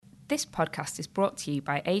This podcast is brought to you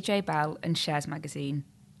by AJ Bell and Shares Magazine.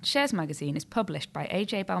 Shares Magazine is published by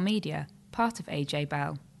AJ Bell Media, part of AJ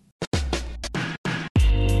Bell.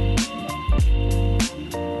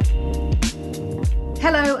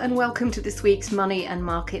 Hello and welcome to this week's Money and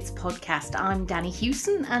Markets podcast. I'm Danny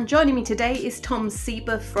Hewson and joining me today is Tom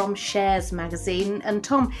Sieber from Shares Magazine. And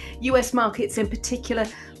Tom, US markets in particular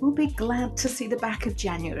will be glad to see the back of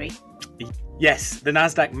January. Yes, the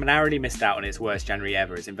Nasdaq narrowly missed out on its worst January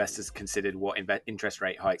ever as investors considered what interest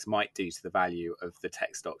rate hikes might do to the value of the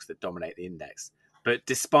tech stocks that dominate the index. But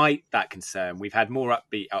despite that concern, we've had more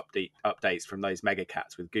upbeat updates from those mega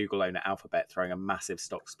caps, with Google owner Alphabet throwing a massive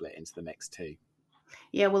stock split into the mix too.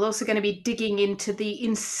 Yeah, we're also going to be digging into the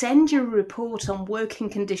incendiary report on working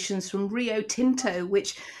conditions from Rio Tinto,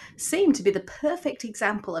 which seemed to be the perfect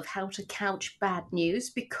example of how to couch bad news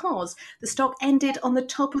because the stock ended on the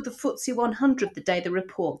top of the FTSE 100 the day the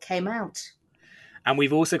report came out. And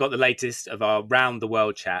we've also got the latest of our Round the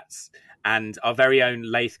World chats, and our very own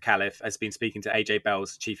Laith Khalif has been speaking to AJ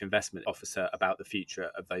Bell's Chief Investment Officer about the future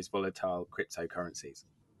of those volatile cryptocurrencies.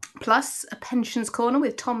 Plus, a pensions corner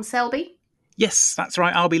with Tom Selby. Yes, that's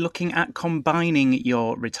right. I'll be looking at combining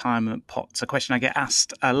your retirement pots, a question I get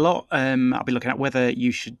asked a lot. I'll be looking at whether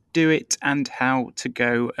you should do it and how to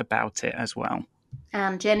go about it as well.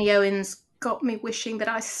 And Jenny Owens got me wishing that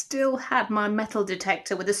I still had my metal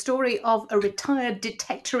detector, with a story of a retired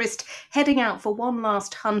detectorist heading out for one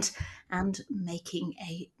last hunt and making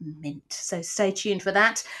a mint. So stay tuned for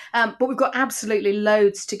that. But we've got absolutely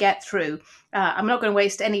loads to get through. I'm not going to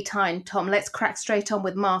waste any time, Tom. Let's crack straight on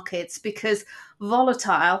with markets, because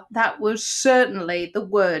volatile, that was certainly the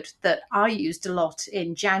word that I used a lot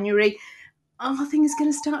in January. Are things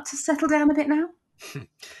going to start to settle down a bit now?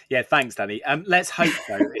 Yeah, thanks, Danny. Let's hope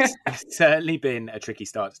so. It's certainly been a tricky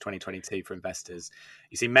start to 2022 for investors.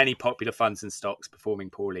 You see many popular funds and stocks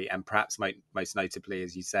performing poorly, and perhaps most notably,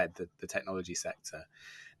 as you said, the technology sector.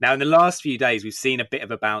 Now, in the last few days, we've seen a bit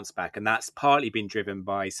of a bounce back, and that's partly been driven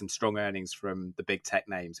by some strong earnings from the big tech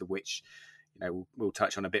names, of which we'll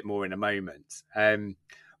touch on a bit more in a moment.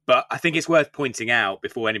 But I think it's worth pointing out,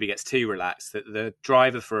 before anybody gets too relaxed, that the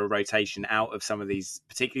driver for a rotation out of some of these,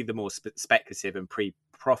 particularly the more speculative and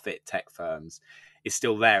pre-profit tech firms, is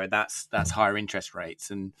still there, and that's higher interest rates.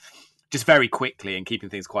 And just very quickly, and keeping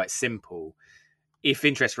things quite simple, if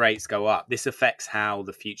interest rates go up, this affects how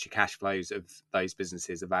the future cash flows of those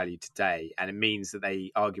businesses are valued today, and it means that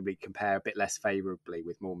they arguably compare a bit less favourably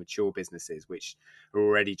with more mature businesses, which are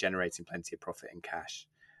already generating plenty of profit and cash.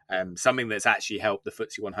 Something that's actually helped the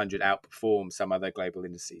FTSE 100 outperform some other global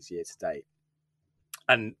indices year to date.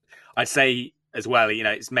 And I'd say as well,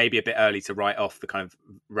 it's maybe a bit early to write off the kind of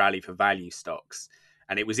rally for value stocks.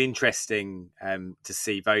 And it was interesting to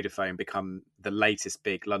see Vodafone become the latest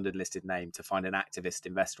big London-listed name to find an activist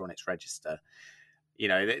investor on its register.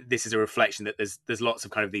 This is a reflection that there's lots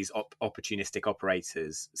of kind of these opportunistic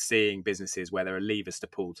operators seeing businesses where there are levers to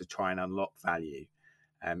pull to try and unlock value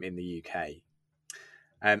in the UK.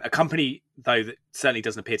 A company, though, that certainly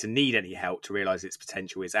doesn't appear to need any help to realise its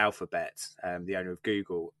potential is Alphabet, the owner of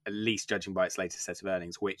Google, at least judging by its latest set of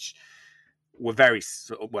earnings, which were very,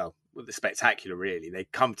 spectacular, really. They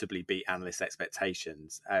comfortably beat analyst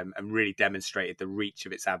expectations and really demonstrated the reach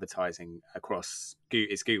of its advertising across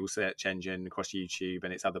its Google search engine, across YouTube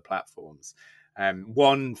and its other platforms.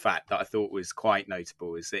 One fact that I thought was quite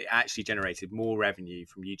notable is that it actually generated more revenue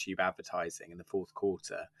from YouTube advertising in the fourth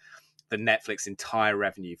quarter than Netflix's entire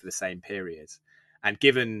revenue for the same period. And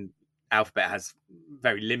given Alphabet has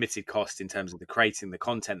very limited cost in terms of creating the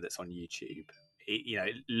content that's on YouTube,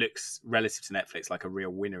 it looks relative to Netflix like a real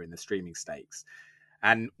winner in the streaming stakes.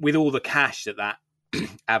 And with all the cash that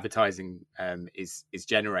advertising is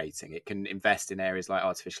generating, it can invest in areas like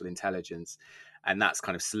artificial intelligence, and that's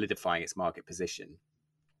kind of solidifying its market position.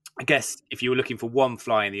 I guess if you were looking for one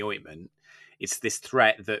fly in the ointment, it's this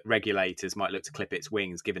threat that regulators might look to clip its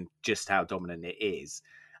wings, given just how dominant it is.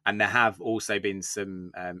 And there have also been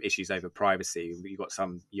some issues over privacy. You've got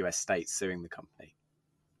some US states suing the company.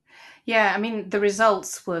 Yeah, I mean, the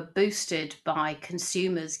results were boosted by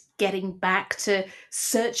consumers getting back to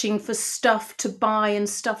searching for stuff to buy and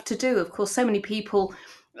stuff to do. Of course, so many people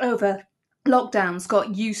over lockdowns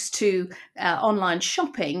got used to online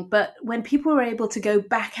shopping, but when people were able to go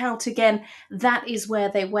back out again, that is where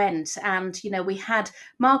they went. And, we had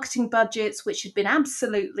marketing budgets which had been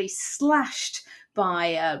absolutely slashed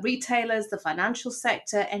by retailers, the financial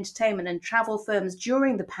sector, entertainment and travel firms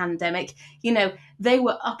during the pandemic. They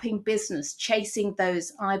were upping business, chasing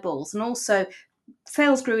those eyeballs, and also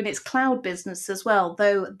sales grew in its cloud business as well,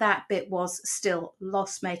 though that bit was still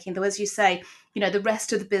loss-making. Though, as you say, the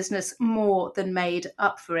rest of the business more than made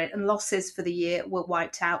up for it, and losses for the year were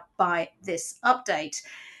wiped out by this update.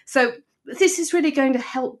 So this is really going to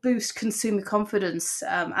help boost consumer confidence,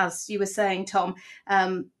 as you were saying, Tom.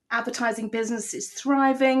 Advertising business is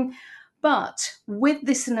thriving. But with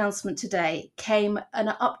this announcement today came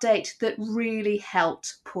an update that really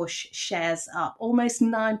helped push shares up, almost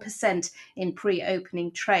 9% in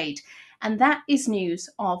pre-opening trade. And that is news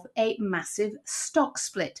of a massive stock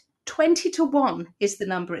split. 20-1 is the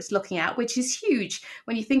number it's looking at, which is huge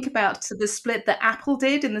when you think about the split that Apple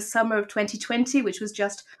did in the summer of 2020, which was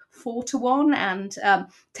just 4-1, and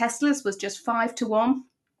Tesla's was just 5-1.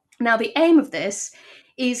 Now, the aim of this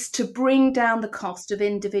is to bring down the cost of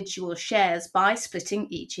individual shares by splitting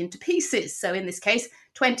each into pieces. So in this case,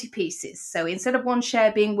 20 pieces. So instead of one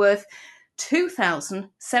share being worth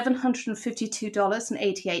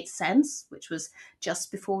 $2,752.88, which was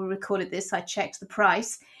just before we recorded this, I checked the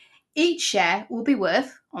price, each share will be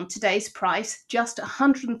worth, on today's price, just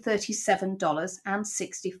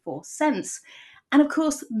 $137.64. And of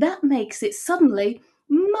course, that makes it suddenly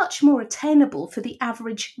much more attainable for the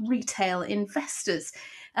average retail investors.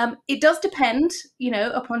 It does depend,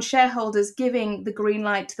 upon shareholders giving the green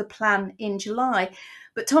light to the plan in July.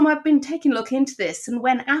 But Tom, I've been taking a look into this, and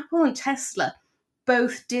when Apple and Tesla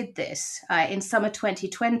both did this in summer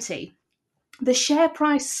 2020, the share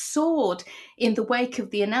price soared in the wake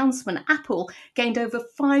of the announcement. Apple gained over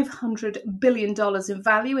 $500 billion in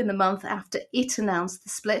value in the month after it announced the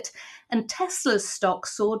split, and Tesla's stock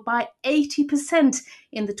soared by 80%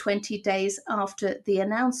 in the 20 days after the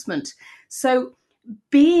announcement. So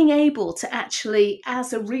being able to actually,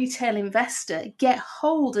 as a retail investor, get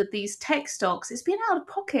hold of these tech stocks, it's been out of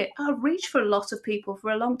pocket, out of reach for a lot of people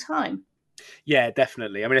for a long time. Yeah,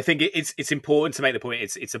 definitely. I mean, I think it's important to make the point.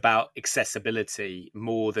 It's about accessibility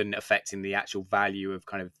more than affecting the actual value of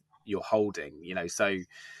kind of your holding. So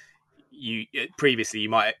you previously you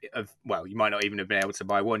might not even have been able to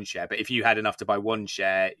buy one share, but if you had enough to buy one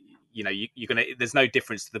share, you're gonna. There's no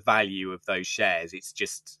difference to the value of those shares. It's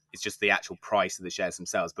just the actual price of the shares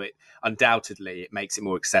themselves. But undoubtedly, it makes it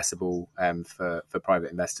more accessible for private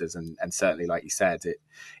investors, and certainly, like you said,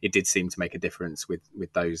 it did seem to make a difference with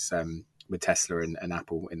those. With Tesla and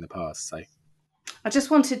Apple in the past. So I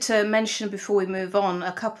just wanted to mention before we move on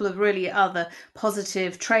a couple of really other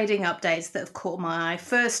positive trading updates that have caught my eye.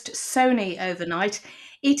 First, Sony overnight.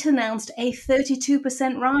 It announced a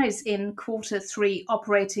 32% rise in Q3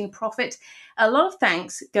 operating profit. A lot of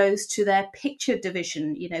thanks goes to their picture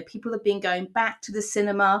division. People have been going back to the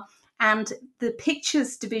cinema, and the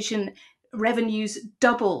pictures division revenues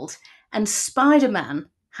doubled, and Spider-Man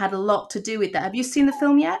had a lot to do with that. Have you seen the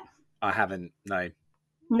film yet? I haven't, no.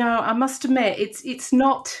 No, I must admit, it's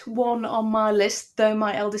not one on my list, though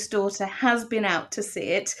my eldest daughter has been out to see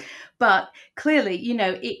it. But clearly,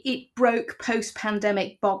 it broke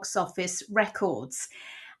post-pandemic box office records.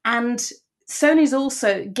 And Sony's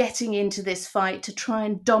also getting into this fight to try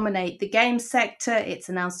and dominate the game sector. It's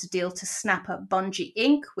announced a deal to snap up Bungie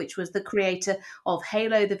Inc., which was the creator of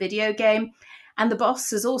Halo, the video game. And the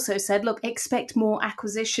boss has also said, look, expect more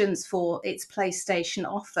acquisitions for its PlayStation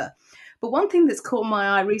offer. But one thing that's caught my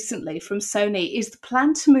eye recently from Sony is the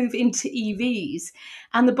plan to move into EVs.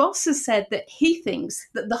 And the boss has said that he thinks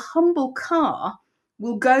that the humble car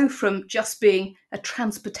will go from just being a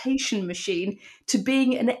transportation machine to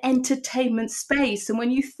being an entertainment space. And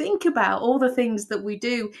when you think about all the things that we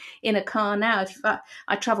do in a car now,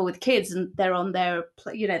 I travel with kids and they're on their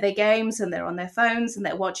games and they're on their phones and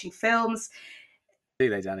they're watching films. Do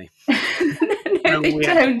they, Danny? No, they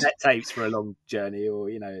don't. Tapes for a long journey, or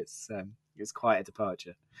it's quite a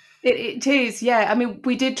departure. It is, yeah. I mean,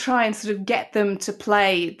 we did try and sort of get them to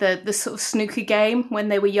play the sort of snooker game when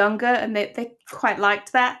they were younger, and they quite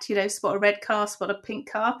liked that. Spot a red car, spot a pink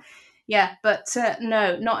car. Yeah, but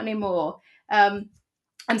no, not anymore.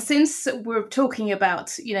 And since we're talking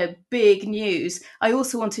about, big news, I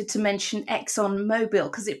also wanted to mention ExxonMobil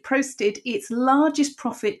because it posted its largest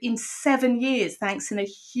profit in 7 years, thanks in a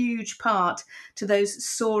huge part to those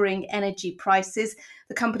soaring energy prices.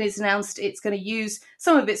 The company's announced it's going to use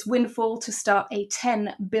some of its windfall to start a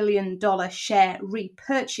 $10 billion share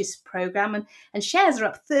repurchase program, and shares are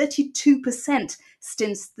up 32%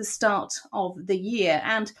 since the start of the year.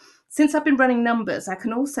 And since I've been running numbers, I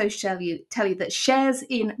can also tell you that shares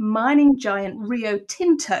in mining giant Rio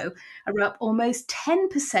Tinto are up almost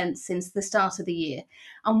 10% since the start of the year.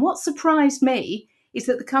 And what surprised me is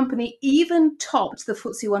that the company even topped the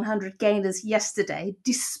FTSE 100 gainers yesterday,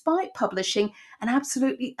 despite publishing an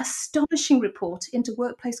absolutely astonishing report into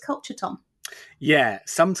workplace culture, Tom. Yeah,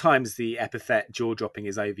 sometimes the epithet jaw-dropping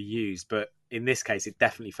is overused, but in this case, it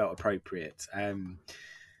definitely felt appropriate.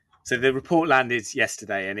 So the report landed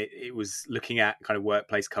yesterday, and it was looking at kind of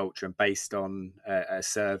workplace culture and based on a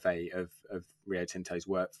survey of Rio Tinto's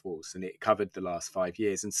workforce, and it covered the last 5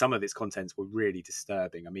 years. And some of its contents were really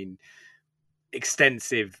disturbing. I mean,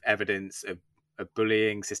 extensive evidence of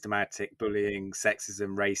bullying, systematic bullying,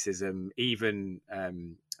 sexism, racism, even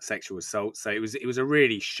sexual assault. So it was a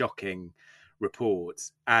really shocking report.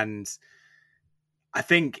 And I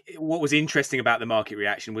think what was interesting about the market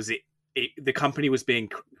reaction was the company was being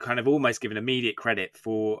kind of almost given immediate credit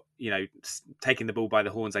for, taking the bull by the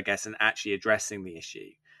horns, I guess, and actually addressing the issue.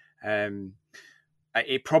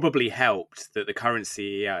 It probably helped that the current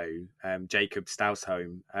CEO, Jacob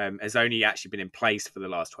Stausholm, has only actually been in place for the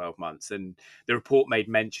last 12 months. And the report made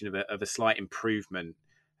mention of a slight improvement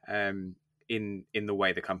in the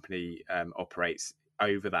way the company operates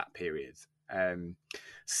over that period.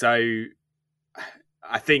 So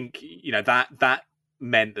I think, that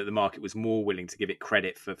meant that the market was more willing to give it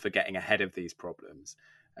credit for getting ahead of these problems.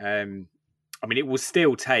 I mean, it will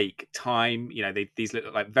still take time. These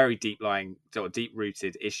look like very deep-lying, sort of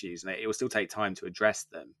deep-rooted issues, and it will still take time to address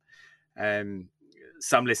them.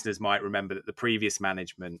 Some listeners might remember that the previous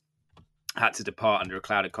management had to depart under a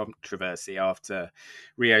cloud of controversy after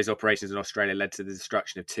Rio's operations in Australia led to the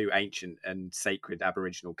destruction of 2 ancient and sacred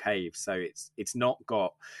Aboriginal caves. So it's not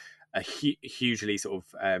got a hugely sort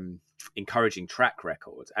of encouraging track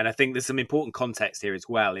record. And I think there's some important context here as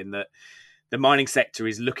well, in that the mining sector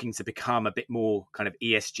is looking to become a bit more kind of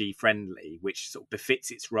ESG friendly, which sort of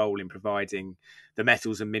befits its role in providing the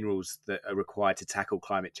metals and minerals that are required to tackle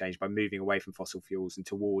climate change by moving away from fossil fuels and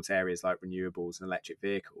towards areas like renewables and electric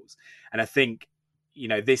vehicles. And I think,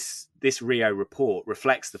 this Rio report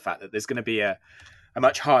reflects the fact that there's going to be a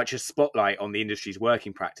much harsher spotlight on the industry's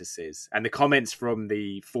working practices. And the comments from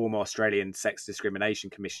the former Australian Sex Discrimination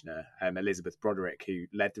Commissioner, Elizabeth Broderick, who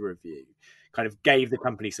led the review, kind of gave the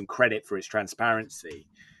company some credit for its transparency.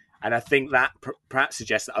 And I think that perhaps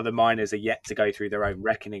suggests that other miners are yet to go through their own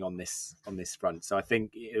reckoning on this front. So I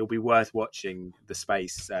think it'll be worth watching the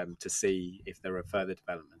space to see if there are further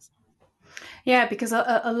developments. Yeah, because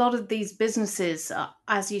a lot of these businesses,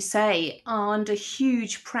 as you say, are under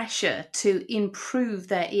huge pressure to improve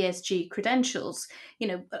their ESG credentials.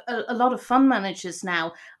 A lot of fund managers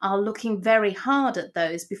now are looking very hard at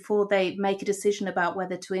those before they make a decision about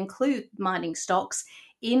whether to include mining stocks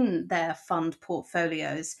in their fund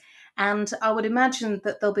portfolios. And I would imagine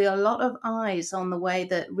that there'll be a lot of eyes on the way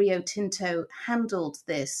that Rio Tinto handled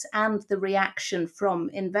this and the reaction from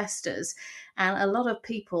investors. And a lot of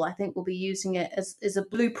people, I think, will be using it as a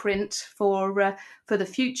blueprint for the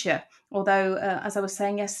future. Although, as I was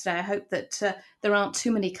saying yesterday, I hope that there aren't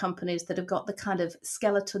too many companies that have got the kind of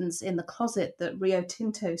skeletons in the closet that Rio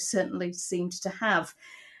Tinto certainly seemed to have.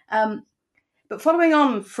 But following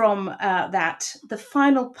on from that, the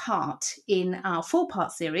final part in our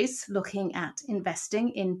 4-part series, looking at investing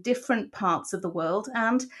in different parts of the world.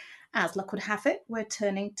 And as luck would have it, we're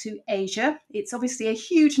turning to Asia. It's obviously a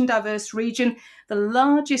huge and diverse region. The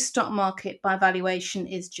largest stock market by valuation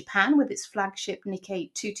is Japan, with its flagship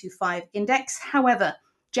Nikkei 225 index. However,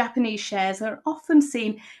 Japanese shares are often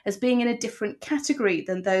seen as being in a different category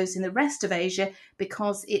than those in the rest of Asia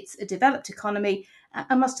because it's a developed economy,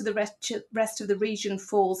 and most of the rest of the region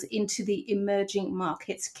falls into the emerging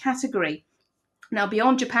markets category. Now,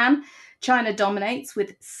 beyond Japan, China dominates,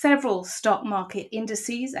 with several stock market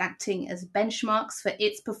indices acting as benchmarks for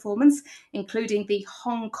its performance, including the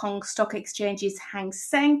Hong Kong Stock Exchange's Hang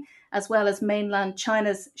Seng, as well as mainland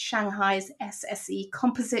China's Shanghai's SSE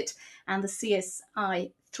Composite and the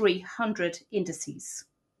CSI 300 indices.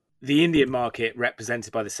 The Indian market,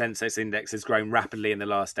 represented by the Sensex index, has grown rapidly in the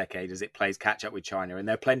last decade as it plays catch up with China. And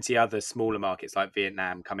there are plenty other smaller markets like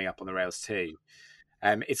Vietnam coming up on the rails too.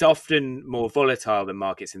 It's often more volatile than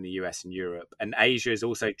markets in the US and Europe. And Asia has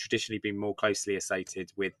also traditionally been more closely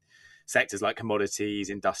associated with sectors like commodities,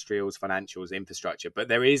 industrials, financials, infrastructure. But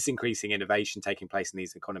there is increasing innovation taking place in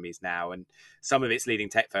these economies now. And some of its leading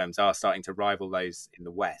tech firms are starting to rival those in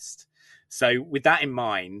the West. So with that in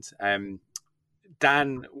mind,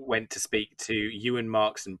 Dan went to speak to Ewan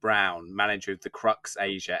Markson Brown, manager of the Crux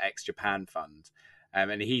Asia ex-Japan fund.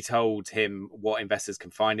 And he told him what investors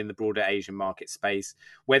can find in the broader Asian market space,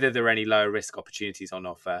 whether there are any lower risk opportunities on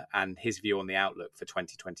offer, and his view on the outlook for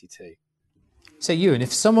 2022. So Ewan,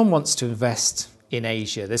 if someone wants to invest in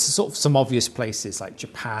Asia, there's sort of some obvious places, like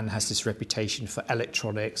Japan has this reputation for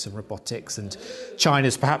electronics and robotics, and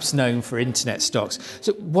China's perhaps known for internet stocks.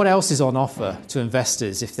 So what else is on offer to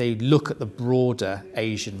investors if they look at the broader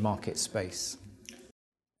Asian market space?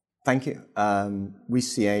 Thank you. We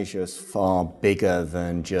see Asia as far bigger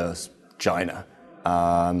than just China.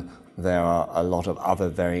 There are a lot of other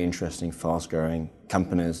very interesting, fast-growing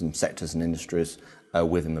companies and sectors and industries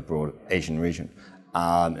within the broad Asian region.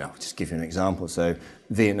 I'll just give you an example. So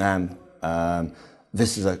Vietnam,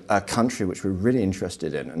 this is a country which we're really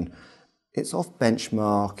interested in, and it's off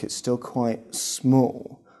benchmark, it's still quite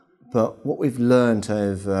small, but what we've learned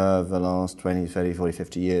over the last 20, 30, 40,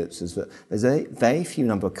 50 years is that there's a very few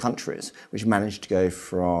number of countries which managed to go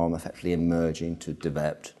from effectively emerging to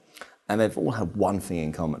developed. And they've all had one thing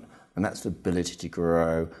in common, and that's the ability to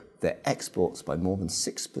grow their exports by more than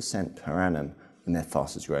 6% per annum in their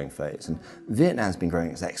fastest growing phase. And Vietnam's been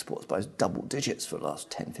growing its exports by double digits for the last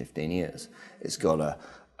 10, 15 years. It's got a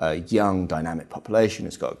young, dynamic population,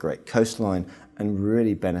 it's got a great coastline, and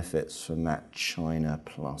really benefits from that China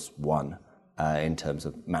plus one in terms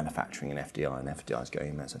of manufacturing and FDI is going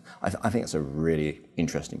in there. So I think it's a really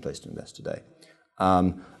interesting place to invest today.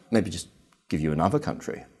 Maybe just give you another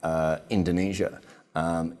country, Indonesia.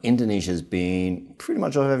 Indonesia's been pretty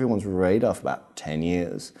much off everyone's radar for about 10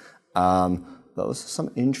 years. But also some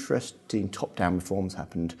interesting top-down reforms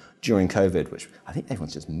happened during COVID, which I think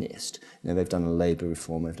everyone's just missed. They've done a labour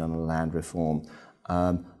reform, they've done a land reform,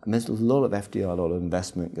 and there's a lot of FDI, a lot of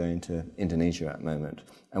investment going to Indonesia at the moment.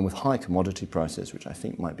 And with high commodity prices, which I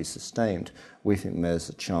think might be sustained, we think there's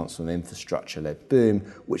a chance of an infrastructure-led boom,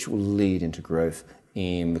 which will lead into growth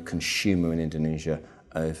in the consumer in Indonesia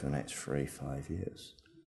over the next 3-5 years.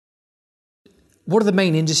 What are the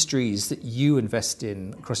main industries that you invest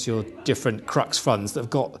in across your different Crux funds that have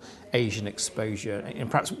got Asian exposure, and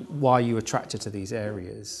perhaps why are you attracted to these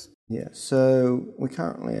areas? Yeah, so we're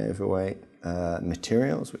currently overweight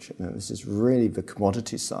materials, which this is really the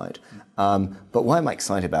commodity side. But why am I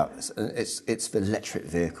excited about this? It's the electric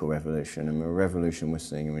vehicle revolution and the revolution we're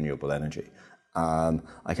seeing in renewable energy.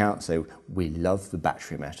 I cannot say we love the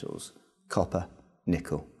battery metals, copper,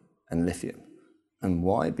 nickel, and lithium. And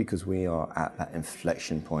why? Because we are at that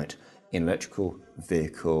inflection point in electrical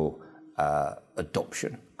vehicle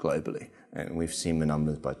adoption globally. And we've seen the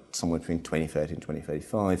numbers by somewhere between 2030 and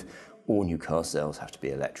 2035. All new car sales have to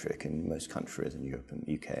be electric in most countries in Europe and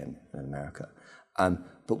the UK and America.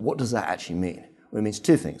 But what does that actually mean? Well, it means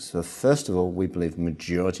two things. So first of all, we believe the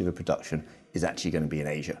majority of the production is actually going to be in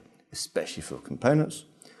Asia, especially for components.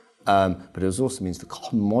 But it also means the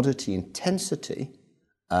commodity intensity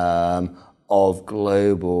of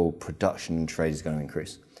global production and trade is going to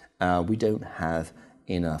increase. We don't have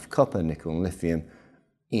enough copper, nickel, and lithium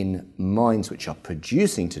in mines which are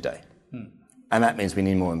producing today. And that means we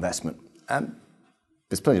need more investment.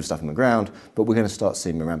 There's plenty of stuff in the ground, but we're going to start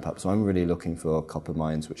seeing the ramp up. So I'm really looking for copper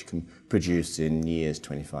mines which can produce in years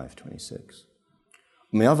 25, 26.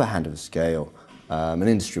 On the other hand of the scale, an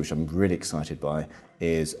industry which I'm really excited by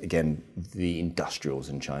is, again, the industrials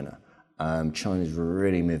in China. China's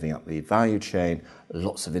really moving up the value chain.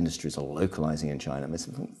 Lots of industries are localizing in China. There's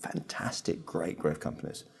some fantastic, great growth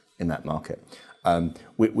companies in that market.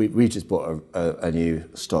 We just bought a new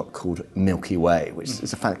stock called Milky Way, which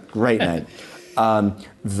is a great name.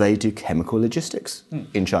 They do chemical logistics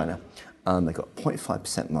in China. They've got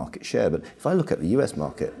 0.5% market share, but if I look at the US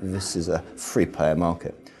market, this is a three-player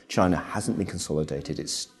market. China hasn't been consolidated.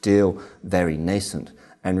 It's still very nascent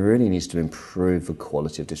and really needs to improve the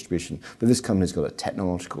quality of distribution. But this company's got a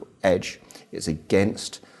technological edge. It's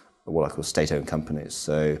against what I call state-owned companies,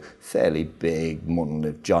 so fairly big,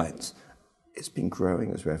 modern-lived giants. It's been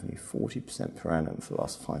growing its revenue 40% per annum for the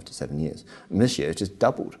last 5 to 7 years. And this year it's just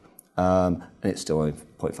doubled. And it's still only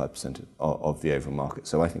 0.5% of the overall market.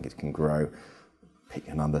 So I think it can grow, pick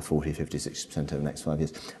your number, 40, 50, 60% over the next 5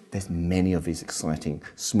 years. There's many of these exciting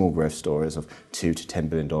small growth stories of $2 to $10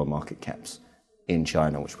 billion market caps in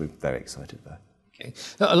China, which we're very excited about. Okay.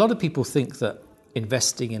 Now, a lot of people think that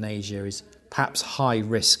investing in Asia is perhaps high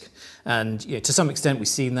risk. And to some extent, we've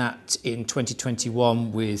seen that in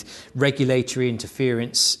 2021 with regulatory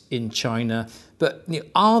interference in China. But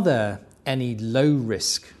are there any low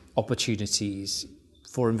risk opportunities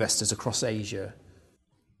for investors across Asia?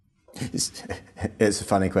 It's a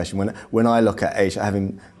funny question. When I look at Asia,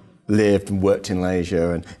 having lived and worked in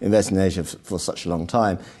Asia and invested in Asia for such a long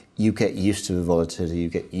time, you get used to the volatility, you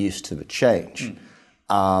get used to the change.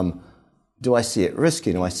 Do I see it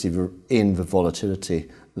risky? Do I see in the volatility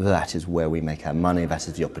that is where we make our money, that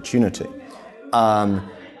is the opportunity?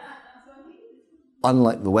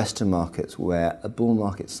 Unlike the Western markets, where a bull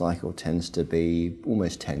market cycle tends to be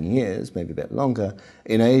almost 10 years, maybe a bit longer,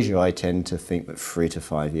 in Asia I tend to think that 3 to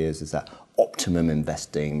 5 years is that optimum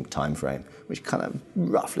investing time frame, which kind of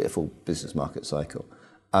roughly a full business market cycle.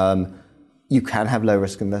 You can have low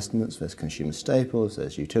risk investments, there's consumer staples,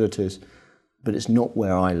 there's utilities, but it's not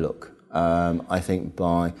where I look. I think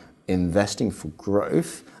by investing for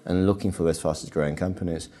growth and looking for those fastest growing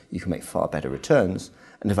companies, you can make far better returns.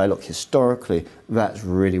 And if I look historically, that's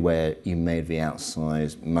really where you made the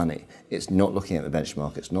outsized money. It's not looking at the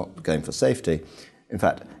benchmark, it's not going for safety. In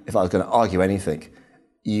fact, if I was going to argue anything,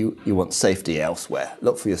 you want safety elsewhere.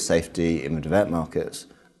 Look for your safety in the developed markets.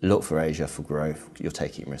 Look for Asia for growth. You're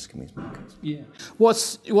taking risk in these markets. Yeah.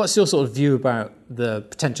 What's your sort of view about the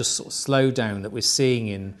potential sort of slowdown that we're seeing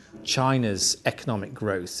in China's economic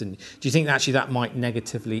growth? And do you think actually that might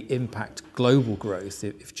negatively impact global growth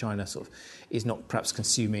if China sort of is not perhaps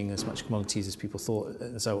consuming as much commodities as people thought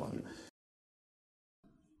and so on?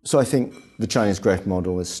 So I think the Chinese growth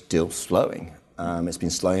model is still slowing. It's been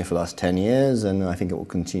slowing for the last 10 years, and I think it will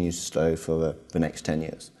continue to slow for the next 10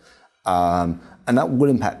 years. And that will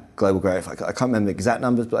impact global growth. I can't remember the exact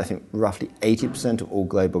numbers, but I think roughly 80% of all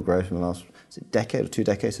global growth in the last decade or 2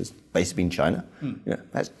 decades has basically been China.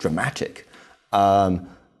 That's dramatic.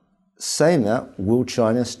 Saying that, will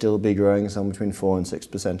China still be growing somewhere between 4 and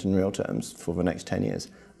 6% in real terms for the next 10 years?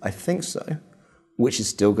 I think so, which is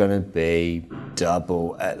still going to be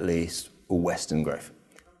double at least Western growth,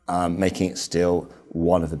 making it still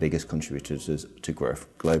one of the biggest contributors to growth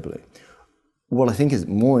globally. What I think is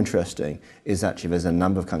more interesting is actually there's a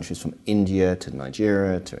number of countries from India to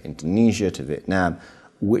Nigeria to Indonesia to Vietnam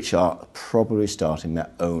which are probably starting their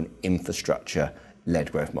own infrastructure-led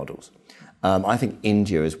growth models. I think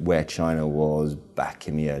India is where China was back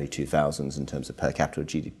in the early 2000s in terms of per capita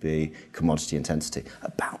GDP, commodity intensity,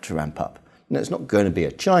 about to ramp up. Now, it's not going to be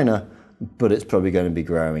a China, but it's probably going to be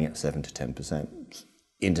growing at 7 to 10%.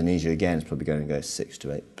 Indonesia, again, is probably going to go 6 to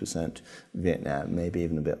 8%. Vietnam, maybe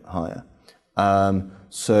even a bit higher.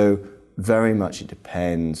 So very much it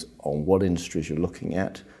depends on what industries you're looking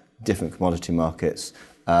at, different commodity markets.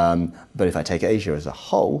 But if I take Asia as a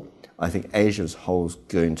whole, I think Asia as a whole is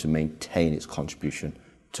going to maintain its contribution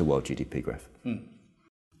to world GDP growth.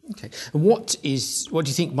 Okay. And what do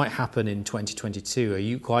you think might happen in 2022? Are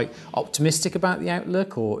you quite optimistic about the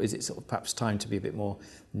outlook, or is it sort of perhaps time to be a bit more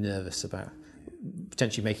nervous about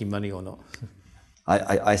potentially making money or not?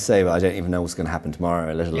 I say I don't even know what's going to happen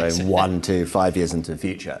tomorrow, let alone 1 to 5 years into the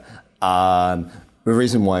future. The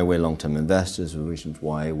reason why we're long-term investors, the reason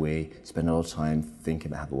why we spend a lot of time thinking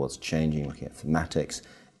about how the world's changing, looking at thematics,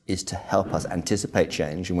 is to help us anticipate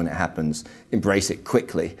change, and when it happens, embrace it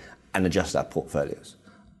quickly and adjust our portfolios.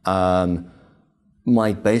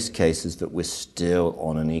 My base case is that we're still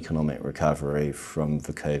on an economic recovery from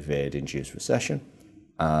the COVID-induced recession,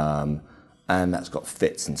 and that's got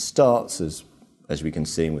fits and starts as we can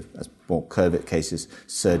see as more COVID cases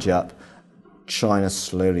surge up. China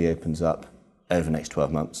slowly opens up over the next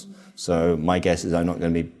 12 months. So my guess is I'm not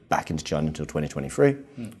going to be back into China until 2023,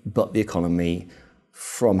 but the economy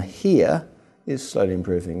from here is slowly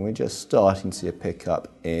improving. We're just starting to see a pickup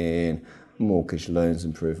in mortgage loans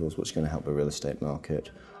approvals, which is going to help the real estate market.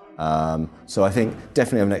 So I think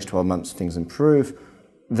definitely over the next 12 months things improve.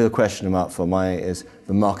 The question mark for me is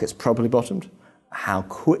the market's probably bottomed. How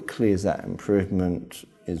quickly is that improvement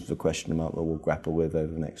is the question mark that we'll grapple with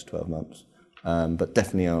over the next 12 months. But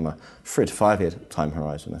definitely on a 3 to 5 year time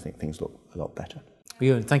horizon, I think things look a lot better.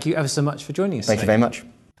 Ewan, thank you ever so much for joining us. Thank you very much.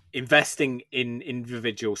 Investing in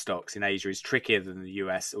individual stocks in Asia is trickier than the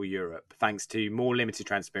US or Europe, thanks to more limited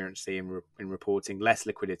transparency in reporting, less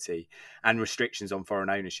liquidity, and restrictions on foreign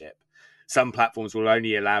ownership. Some platforms will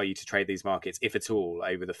only allow you to trade these markets, if at all,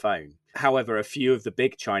 over the phone. However, a few of the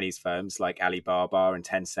big Chinese firms like Alibaba and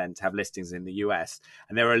Tencent have listings in the US,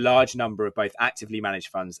 and there are a large number of both actively managed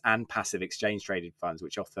funds and passive exchange-traded funds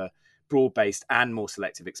which offer broad-based and more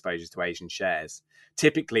selective exposures to Asian shares.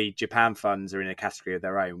 Typically, Japan funds are in a category of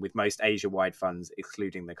their own, with most Asia-wide funds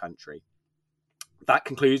excluding the country. That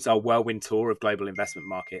concludes our whirlwind tour of global investment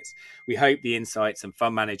markets. We hope the insights and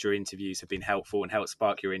fund manager interviews have been helpful and helped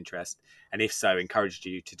spark your interest, and if so, encouraged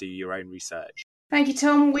you to do your own research. Thank you,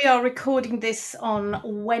 Tom. We are recording this on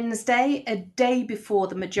Wednesday, a day before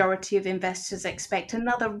the majority of investors expect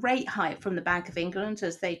another rate hike from the Bank of England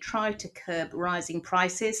as they try to curb rising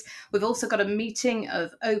prices. We've also got a meeting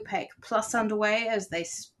of OPEC Plus underway as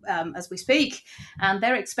we speak, and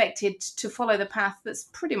they're expected to follow the path that's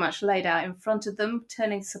pretty much laid out in front of them,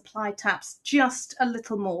 turning supply taps just a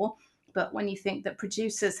little more But when you think that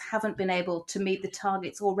producers haven't been able to meet the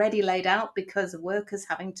targets already laid out because of workers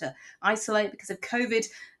having to isolate because of COVID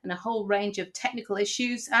and a whole range of technical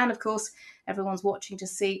issues, and of course, everyone's watching to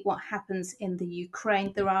see what happens in the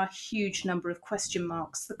Ukraine, there are a huge number of question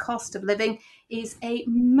marks. The cost of living is a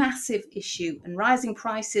massive issue, and rising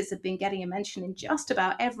prices have been getting a mention in just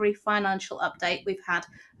about every financial update we've had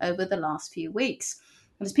over the last few weeks.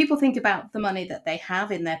 And as people think about the money that they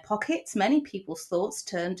have in their pockets, many people's thoughts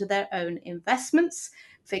turn to their own investments,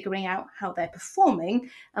 figuring out how they're performing.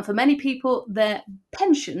 And for many people, their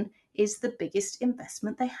pension is the biggest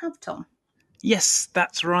investment they have, Tom. Yes,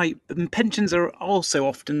 that's right. And pensions are also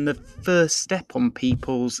often the first step on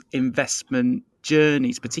people's investment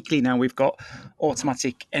journeys, particularly now we've got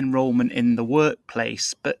automatic enrolment in the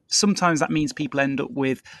workplace. But sometimes that means people end up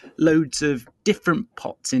with loads of different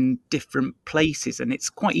pots in different places, and it's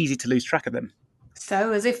quite easy to lose track of them.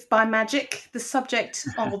 So, as if by magic, the subject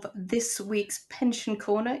of this week's Pension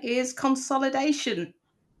Corner is consolidation.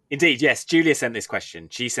 Indeed, yes. Julia sent this question.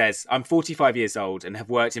 She says, I'm 45 years old and have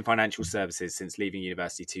worked in financial services since leaving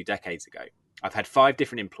university 2 decades ago. I've had 5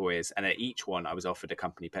 different employers, and at each one I was offered a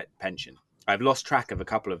company pension. I've lost track of a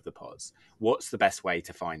couple of the pots. What's the best way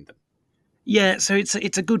to find them? Yeah, so it's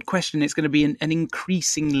a good question. It's going to be an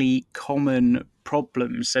increasingly common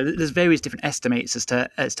problem. So there's various different estimates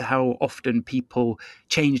as to how often people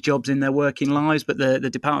change jobs in their working lives. But the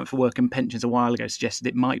Department for Work and Pensions a while ago suggested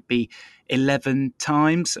it might be 11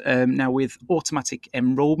 times. Now, with automatic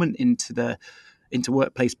enrolment into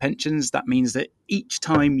workplace pensions, that means that each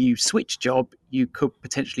time you switch job, you could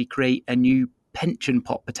potentially create a new pension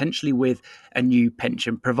pot, potentially with a new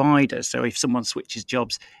pension provider. So if someone switches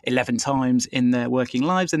jobs 11 times in their working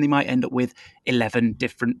lives, then they might end up with 11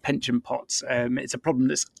 different pension pots. It's a problem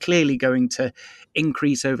that's clearly going to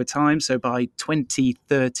increase over time. So by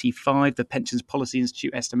 2035, the Pensions Policy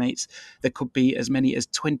Institute estimates there could be as many as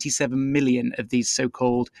 27 million of these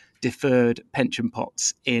so-called deferred pension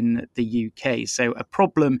pots in the UK. So a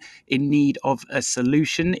problem in need of a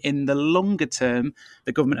solution. In the longer term,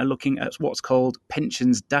 the government are looking at what's called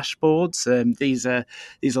pensions dashboards. These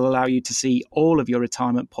will allow you to see all of your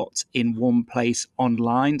retirement pots in one place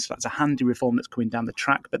online. So that's a handy reform that's coming down the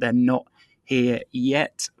track, but they're not here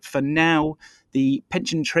yet. For now, the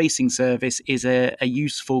pension tracing service is a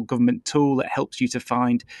useful government tool that helps you to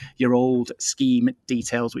find your old scheme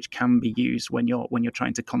details, which can be used when you're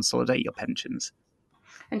trying to consolidate your pensions.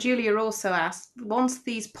 And Julia also asked, once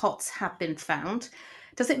these pots have been found,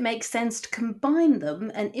 does it make sense to combine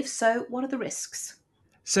them? And if so, what are the risks?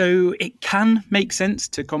 So it can make sense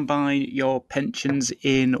to combine your pensions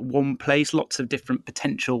in one place. Lots of different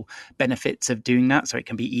potential benefits of doing that. So it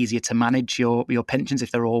can be easier to manage your pensions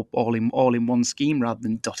if they're all in one scheme rather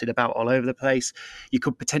than dotted about all over the place. You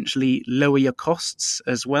could potentially lower your costs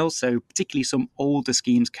as well. So particularly some older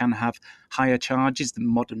schemes can have higher charges than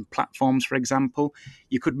modern platforms, for example.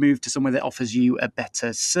 You could move to somewhere that offers you a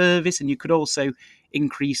better service, and you could also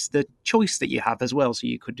increase the choice that you have as well. So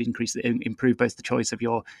you could improve both the choice of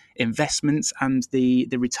your investments and the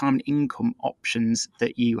retirement income options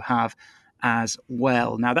that you have as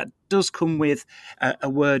well. Now, that does come with a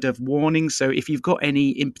word of warning. So if you've got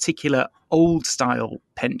any, in particular, old style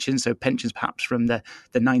pensions, so pensions perhaps from the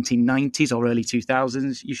 1990s or early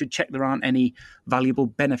 2000s, you should check there aren't any valuable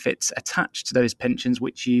benefits attached to those pensions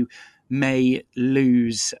which you may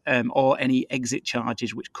lose, or any exit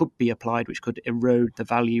charges which could be applied, which could erode the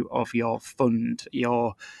value of your fund.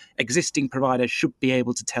 Your existing provider should be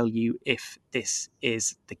able to tell you if this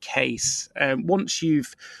is the case. Once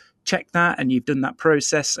you've checked that and you've done that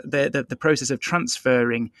process, the process of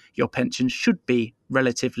transferring your pension should be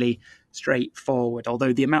relatively straightforward,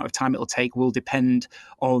 although the amount of time it'll take will depend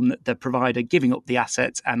on the provider giving up the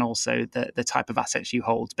assets and also the type of assets you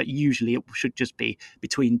hold. But usually it should just be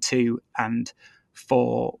between 2 and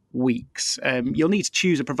 4 weeks. You'll need to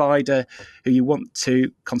choose a provider who you want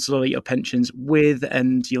to consolidate your pensions with,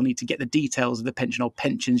 and you'll need to get the details of the pension or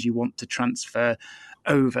pensions you want to transfer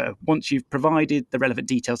over. Once you've provided the relevant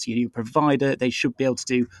details to your new provider, they should be able to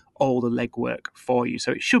do all the legwork for you.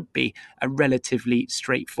 So it should be a relatively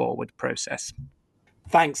straightforward process.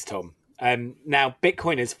 Thanks, Tom. Now,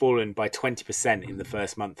 Bitcoin has fallen by 20% in the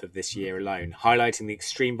first month of this year alone, highlighting the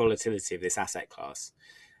extreme volatility of this asset class.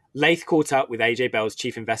 Laith caught up with AJ Bell's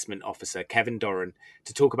Chief Investment Officer, Kevin Doran,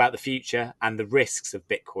 to talk about the future and the risks of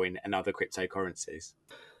Bitcoin and other cryptocurrencies.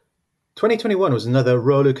 2021 was another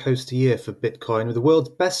rollercoaster year for Bitcoin, with the world's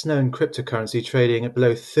best-known cryptocurrency trading at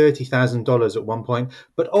below $30,000 at one point,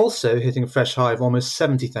 but also hitting a fresh high of almost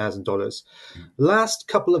 $70,000. The last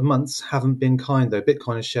couple of months haven't been kind, though.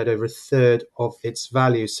 Bitcoin has shed over a third of its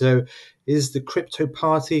value. So is the crypto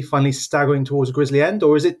party finally staggering towards a grisly end,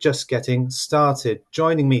 or is it just getting started?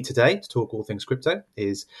 Joining me today to talk all things crypto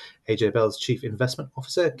is AJ Bell's Chief Investment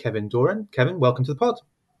Officer, Kevin Doran. Kevin, welcome to the pod.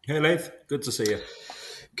 Hey, Leith. Good to see you.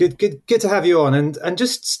 Good to have you on. And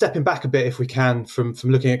just stepping back a bit, if we can, from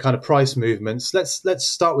looking at kind of price movements, let's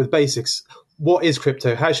start with basics. What is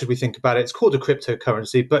crypto? How should we think about it? It's called a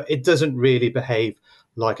cryptocurrency, but it doesn't really behave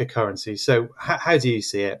like a currency. So how do you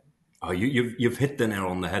see it? Oh, you've hit the nail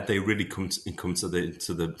on the head. They really come to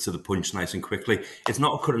the punch nice and quickly. It's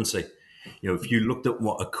not a currency. If you looked at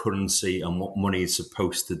what a currency and what money is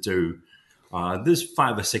supposed to do, there's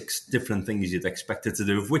 5 or 6 different things you'd expect it to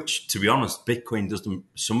do, of which, to be honest, Bitcoin does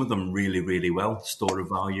some of them really, really well. Store of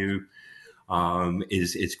value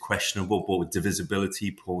is questionable, but with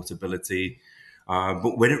divisibility, portability.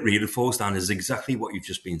 But when it really falls down is exactly what you've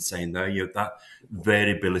just been saying there. You have that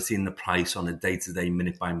variability in the price on a day-to-day,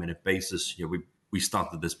 minute-by-minute basis. We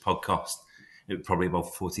started this podcast at probably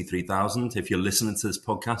about 43,000. If you're listening to this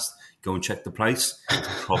podcast, go and check the price.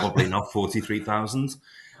 It's probably not 43,000.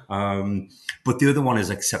 But the other one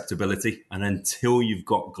is acceptability. And until you've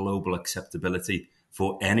got global acceptability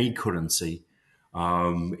for any currency,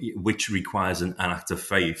 which requires an act of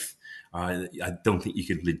faith, I don't think you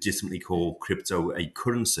could legitimately call crypto a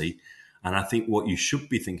currency. And I think what you should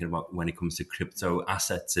be thinking about when it comes to crypto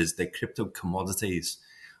assets is they're crypto commodities.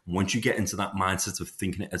 And once you get into that mindset of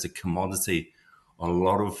thinking it as a commodity, a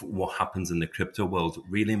lot of what happens in the crypto world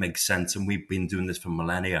really makes sense. And we've been doing this for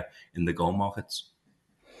millennia in the gold markets.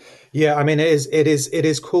 Yeah, I mean, it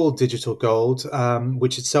is called digital gold,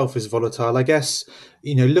 which itself is volatile. I guess,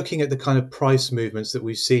 looking at the kind of price movements that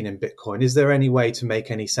we've seen in Bitcoin, is there any way to make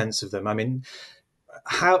any sense of them?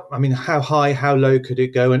 How high, how low could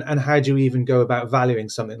it go, and how do you even go about valuing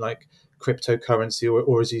something like cryptocurrency,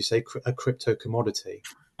 or as you say, a crypto commodity?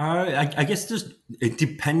 I guess it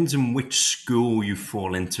depends on which school you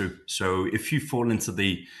fall into. So if you fall into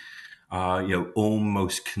the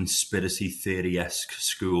almost conspiracy theory-esque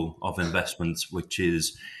school of investments, which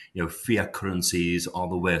is, fiat currencies are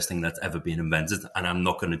the worst thing that's ever been invented. And I'm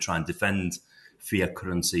not going to try and defend fiat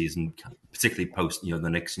currencies, and particularly post, the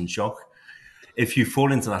Nixon shock. If you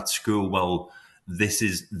fall into that school, well, this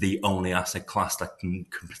is the only asset class that can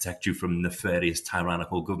protect you from nefarious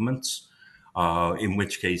tyrannical governments. In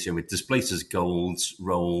which case, it displaces gold's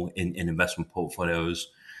role in investment portfolios.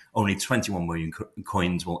 Only 21 million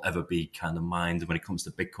coins will ever be kind of mined when it comes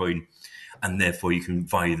to Bitcoin. And therefore, you can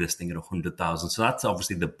value this thing at 100,000. So that's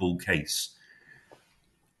obviously the bull case.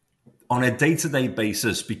 On a day-to-day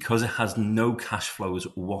basis, because it has no cash flows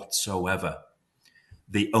whatsoever,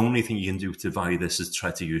 the only thing you can do to value this is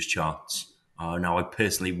try to use charts. Now, I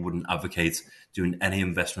personally wouldn't advocate doing any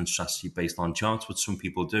investment strategy based on charts, but some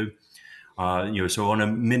people do. So on a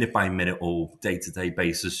minute-by-minute or day-to-day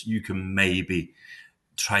basis, you can maybe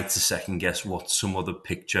try to second guess what some other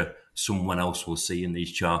picture someone else will see in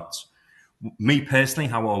these charts. Me personally,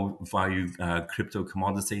 how I value crypto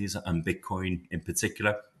commodities and Bitcoin in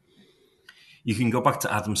particular, you can go back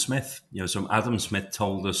to Adam Smith. So Adam Smith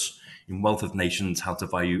told us in Wealth of Nations how to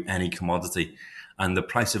value any commodity, and the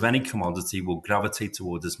price of any commodity will gravitate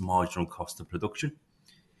towards its marginal cost of production.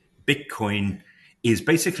 Bitcoin is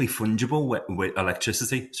basically fungible with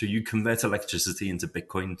electricity. So you convert electricity into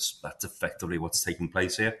Bitcoins. That's effectively what's taking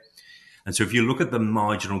place here. And so if you look at the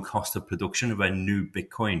marginal cost of production of a new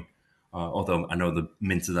Bitcoin, although I know the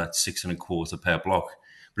mint is at 6.25 per block,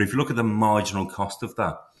 but if you look at the marginal cost of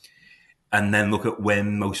that, and then look at where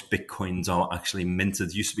most Bitcoins are actually minted,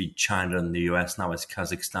 it used to be China and the US, now it's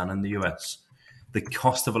Kazakhstan and the US. The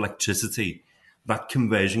cost of electricity, that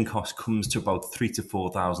conversion cost comes to about $3,000 to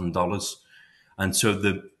 $4,000. And so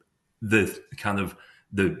the kind of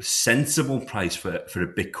the sensible price for a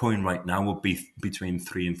Bitcoin right now would be between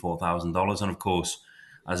 $3,000 and $4,000. And of course,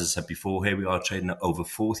 as I said before, here we are trading at over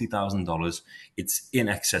 $40,000. It's in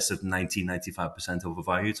excess of 95%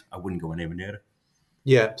 overvalued. I wouldn't go anywhere near it.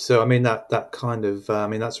 Yeah, so I mean that kind of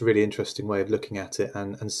that's a really interesting way of looking at it,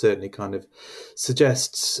 and certainly kind of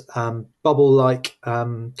suggests bubble-like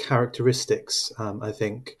characteristics. I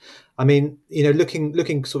think. I mean,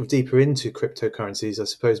 looking sort of deeper into cryptocurrencies, I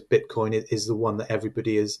suppose Bitcoin is the one that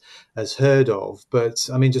everybody has heard of. But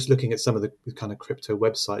I mean, just looking at some of the kind of crypto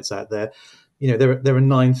websites out there, there are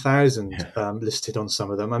 9,000 listed on some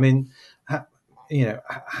of them. I mean,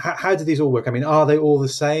 how do these all work? I mean, are they all the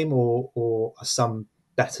same, or are some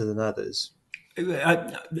better than others?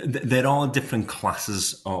 There are different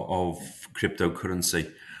classes of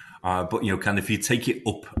cryptocurrency, but kind of if you take it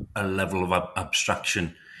up a level of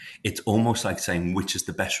abstraction, it's almost like saying which is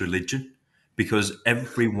the best religion, because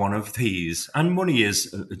every one of these, and money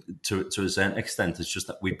is to a certain extent, it's just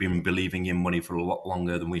that we've been believing in money for a lot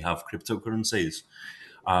longer than we have cryptocurrencies.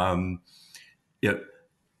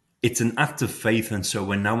 It's an act of faith, and so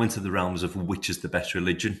we're now into the realms of which is the best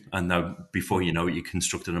religion. And now, before you know it, you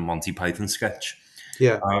constructed a Monty Python sketch.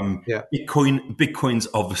 Yeah. Bitcoin's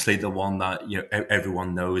obviously the one that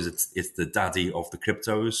everyone knows. It's the daddy of the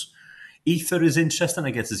cryptos. Ether is interesting.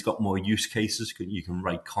 I guess it's got more use cases. You can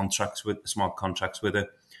write smart contracts with it.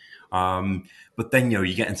 But then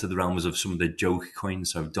you get into the realms of some of the joke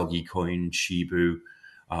coins, so Dogecoin, Shibu.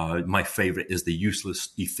 My favorite is the useless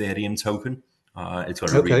Ethereum token. It's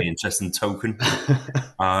got a really interesting token.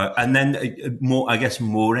 And then more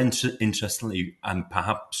interestingly, and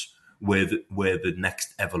perhaps where the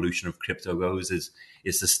next evolution of crypto goes is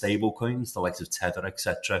the stable coins, the likes of Tether,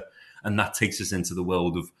 etc. And that takes us into the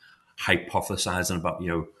world of hypothesizing about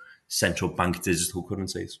central bank digital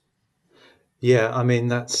currencies. Yeah,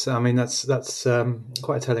 that's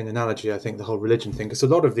quite a telling analogy. I think the whole religion thing, because a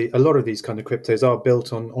lot of these kind of cryptos are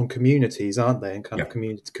built on communities, aren't they? And kind of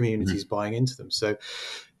communities buying into them. So,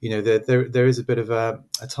 there is a bit of a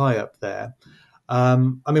tie up there.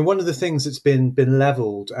 One of the things that's been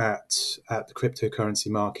leveled at the cryptocurrency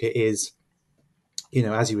market is,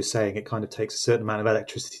 as you were saying, it kind of takes a certain amount of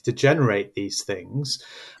electricity to generate these things,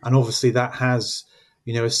 and obviously that has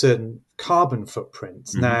a certain carbon footprint.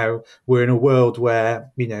 Mm-hmm. Now we're in a world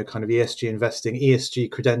where kind of ESG investing,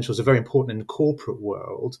 ESG credentials are very important in the corporate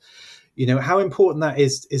world. How important that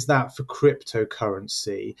is that for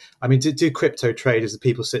cryptocurrency? I mean, do crypto traders, the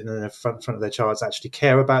people sitting in the front of their charts, actually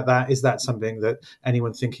care about that? Is that something that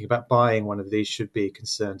anyone thinking about buying one of these should be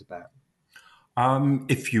concerned about?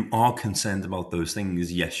 If you are concerned about those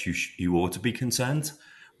things, yes, you ought to be concerned.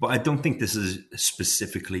 But I don't think this is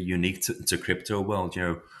specifically unique to crypto world.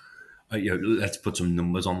 Let's put some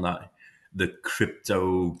numbers on that. The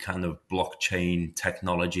crypto kind of blockchain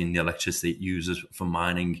technology and the electricity it uses for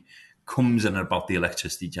mining comes in about the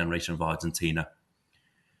electricity generation of Argentina.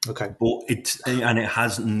 Okay, but it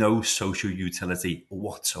has no social utility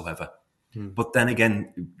whatsoever. But then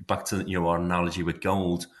again, back to our analogy with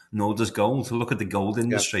gold, nor does gold. So look at the gold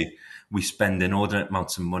industry. Yep. We spend inordinate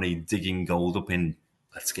amounts of money digging gold up in,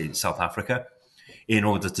 let's get South Africa, in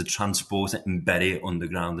order to transport it and bury it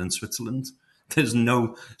underground in Switzerland. There's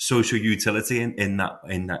no social utility in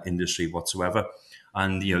that industry whatsoever.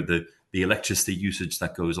 And the electricity usage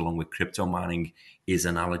that goes along with crypto mining is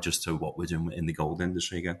analogous to what we're doing in the gold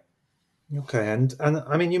industry again. Okay, and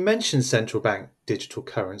I mean, you mentioned central bank digital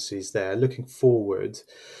currencies there. Looking forward,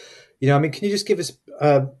 can you just give us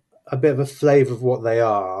a bit of a flavour of what they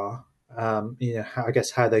are?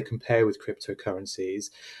 How they compare with cryptocurrencies,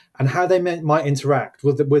 and how they might interact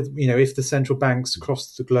with if the central banks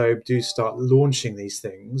across the globe do start launching these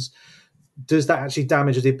things, does that actually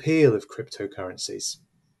damage the appeal of cryptocurrencies?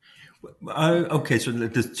 Okay, so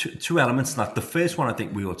there's two elements to that. The first one I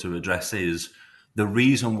think we ought to address is the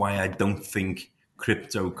reason why I don't think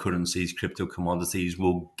cryptocurrencies, crypto commodities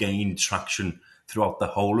will gain traction throughout the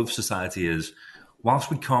whole of society is,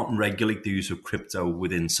 whilst we can't regulate the use of crypto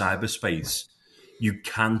within cyberspace, you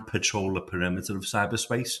can patrol the perimeter of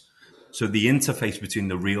cyberspace. So the interface between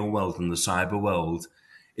the real world and the cyber world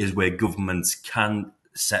is where governments can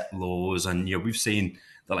set laws. And we've seen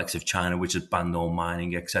the likes of China, which has banned all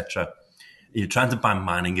mining, etc. Trying to ban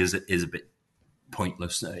mining is a bit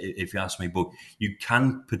pointless, if you ask me, but you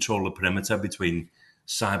can patrol the perimeter between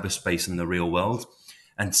cyberspace and the real world.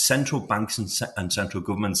 And central banks and central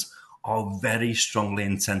governments are very strongly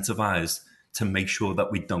incentivized to make sure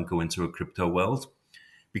that we don't go into a crypto world.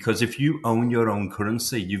 Because if you own your own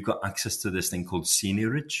currency, you've got access to this thing called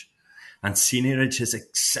seigniorage. And seigniorage is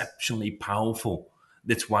exceptionally powerful.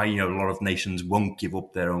 That's why a lot of nations won't give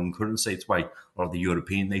up their own currency. It's why a lot of the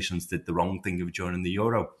European nations did the wrong thing of joining the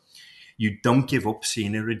euro. You don't give up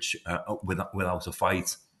seigniorage without a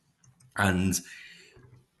fight. And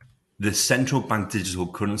the central bank digital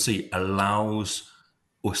currency allows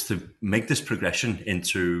us to make this progression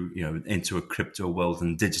into a crypto world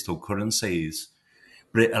and digital currencies,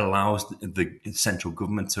 but it allows the central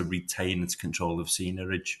government to retain its control of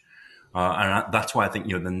seigniorage. And that's why I think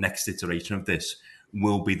the next iteration of this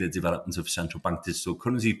will be the development of central bank digital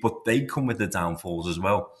currency, but they come with the downfalls as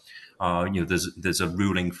well. There's a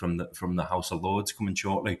ruling from the House of Lords coming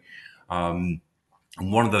shortly, and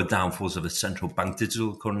one of the downfalls of a central bank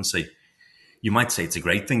digital currency, you might say it's a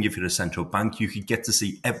great thing if you're a central bank. You could get to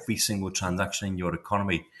see every single transaction in your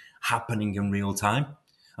economy happening in real time.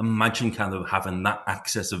 Imagine kind of having that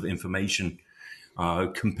access of information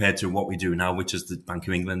compared to what we do now, which is the Bank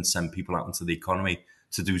of England send people out into the economy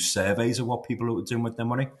to do surveys of what people are doing with their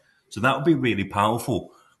money. So that would be really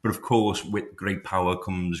powerful. But of course, with great power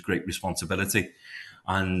comes great responsibility.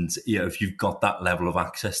 And if you've got that level of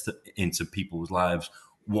access into people's lives,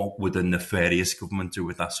 what would a nefarious government do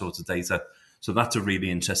with that sort of data? So that's a really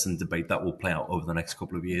interesting debate that will play out over the next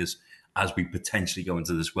couple of years as we potentially go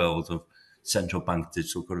into this world of central bank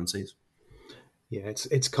digital currencies. Yeah,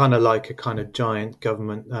 it's kind of like a kind of giant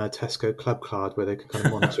government Tesco club card where they can kind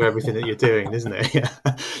of monitor everything that you're doing, isn't it? Yeah.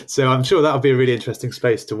 So I'm sure that'll be a really interesting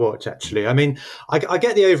space to watch, actually. I mean, I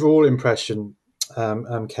get the overall impression,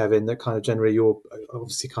 Kevin, that kind of generally you're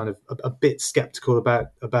obviously kind of a bit skeptical about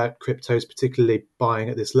cryptos, particularly buying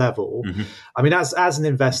at this level. Mm-hmm. I mean, as an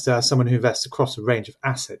investor, as someone who invests across a range of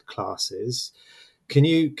asset classes, can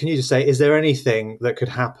you just say, is there anything that could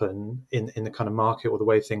happen in the kind of market or the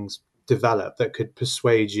way things develop that could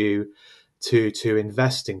persuade you to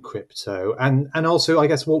invest in crypto? And also, I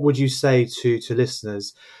guess, what would you say to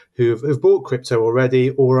listeners who've bought crypto already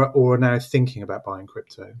or are now thinking about buying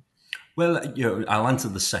crypto? Well, I'll answer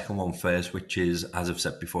the second one first, which is, as I've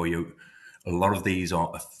said before, a lot of these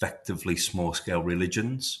are effectively small-scale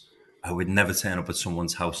religions. I would never turn up at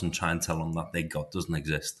someone's house and try and tell them that their God doesn't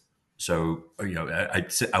exist. So,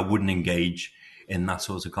 I wouldn't engage in that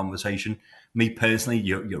sort of conversation. Me personally,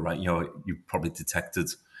 you're right. You've probably detected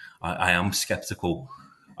I am skeptical.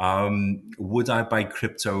 Would I buy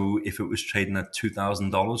crypto if it was trading at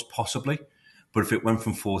 $2,000? Possibly. But if it went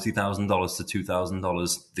from $40,000 to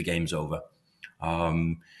 $2,000, the game's over.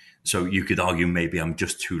 So you could argue maybe I'm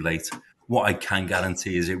just too late. What I can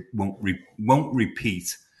guarantee is it won't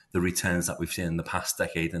repeat the returns that we've seen in the past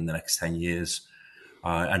decade in the next 10 years.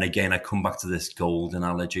 And again, I come back to this gold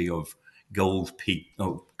analogy of gold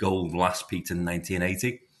last peaked in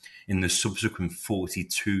 1980. In the subsequent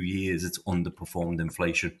 42 years, it's underperformed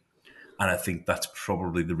inflation. And I think that's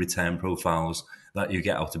probably the return profiles that you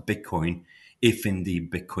get out of Bitcoin, if indeed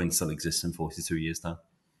Bitcoin still exists in 42 years' time.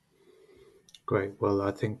 Great. Well,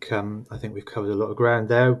 I think we've covered a lot of ground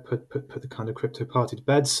there. Put the kind of crypto party to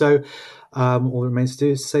bed. So all that remains to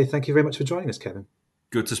do is say thank you very much for joining us, Kevin.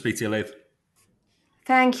 Good to speak to you, Leith.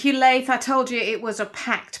 Thank you, Leith. I told you it was a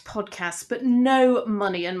packed podcast, but no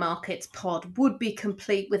Money and Markets pod would be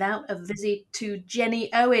complete without a visit to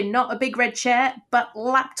Jenny Owen. Not a big red chair, but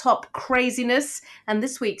laptop craziness. And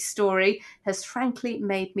this week's story has frankly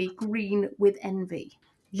made me green with envy.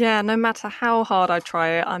 Yeah, no matter how hard I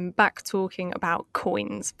try, I'm back talking about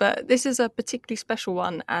coins. But this is a particularly special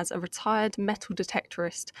one, as a retired metal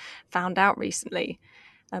detectorist found out recently.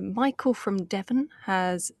 Michael from Devon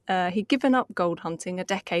he'd given up gold hunting a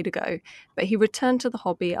decade ago, but he returned to the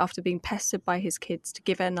hobby after being pestered by his kids to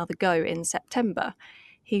give it another go in September.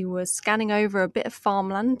 He was scanning over a bit of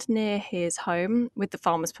farmland near his home with the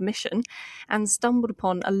farmer's permission and stumbled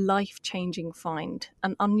upon a life-changing find,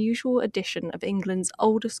 an unusual edition of England's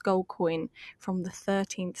oldest gold coin from the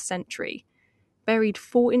 13th century. Buried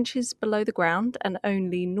 4 inches below the ground and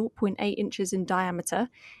only 0.8 inches in diameter,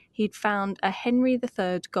 he'd found a Henry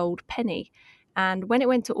III gold penny, and when it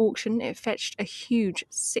went to auction, it fetched a huge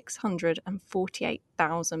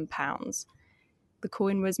 £648,000. The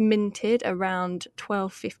coin was minted around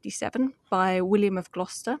 1257 by William of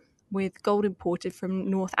Gloucester, with gold imported from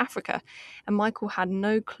North Africa, and Michael had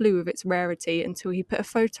no clue of its rarity until he put a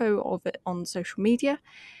photo of it on social media,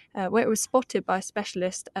 where it was spotted by a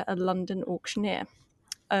specialist at a London auctioneer.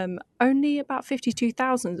 Only about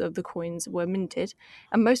 52,000 of the coins were minted,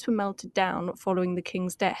 and most were melted down following the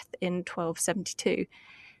king's death in 1272.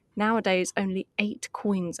 Nowadays, only 8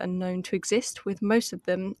 coins are known to exist, with most of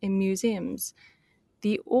them in museums.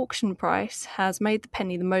 The auction price has made the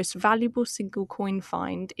penny the most valuable single coin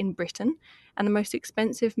find in Britain and the most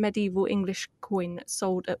expensive medieval English coin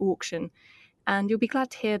sold at auction. And you'll be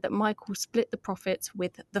glad to hear that Michael split the profits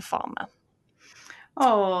with the farmer.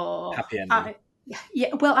 Oh, happy ending.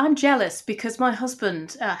 Yeah, well, I'm jealous because my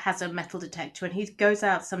husband has a metal detector and he goes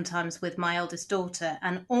out sometimes with my eldest daughter,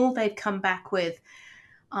 and all they've come back with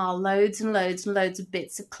are loads and loads and loads of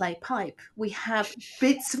bits of clay pipe. We have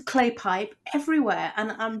bits of clay pipe everywhere,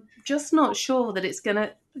 and I'm just not sure that it's going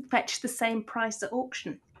to fetch the same price at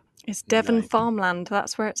auction. It's Devon farmland,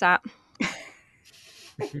 that's where it's at.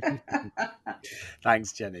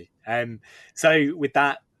 Thanks, Jenny. So with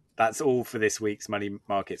that, that's all for this week's Money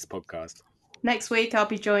Markets podcast. Next week, I'll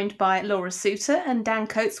be joined by Laura Souter and Dan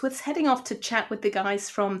Coatsworth, heading off to chat with the guys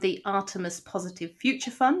from the Artemis Positive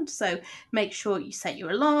Future Fund. So make sure you set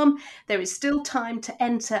your alarm. There is still time to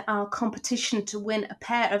enter our competition to win a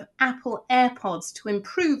pair of Apple AirPods to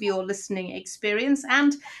improve your listening experience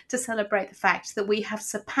and to celebrate the fact that we have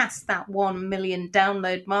surpassed that 1 million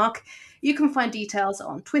download mark. You can find details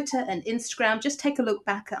on Twitter and Instagram. Just take a look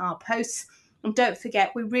back at our posts. And don't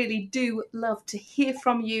forget, we really do love to hear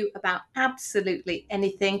from you about absolutely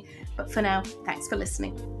anything. But for now, thanks for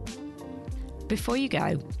listening. Before you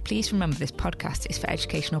go, please remember this podcast is for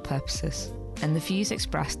educational purposes, and the views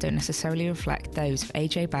expressed don't necessarily reflect those of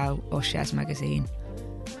AJ Bell or Shares Magazine.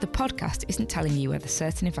 The podcast isn't telling you whether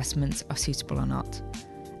certain investments are suitable or not.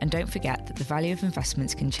 And don't forget that the value of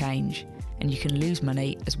investments can change, and you can lose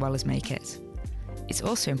money as well as make it. It's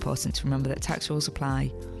also important to remember that tax rules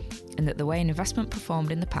apply, and that the way an investment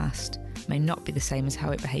performed in the past may not be the same as how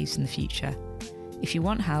it behaves in the future. If you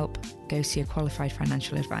want help, go see a qualified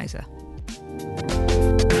financial advisor.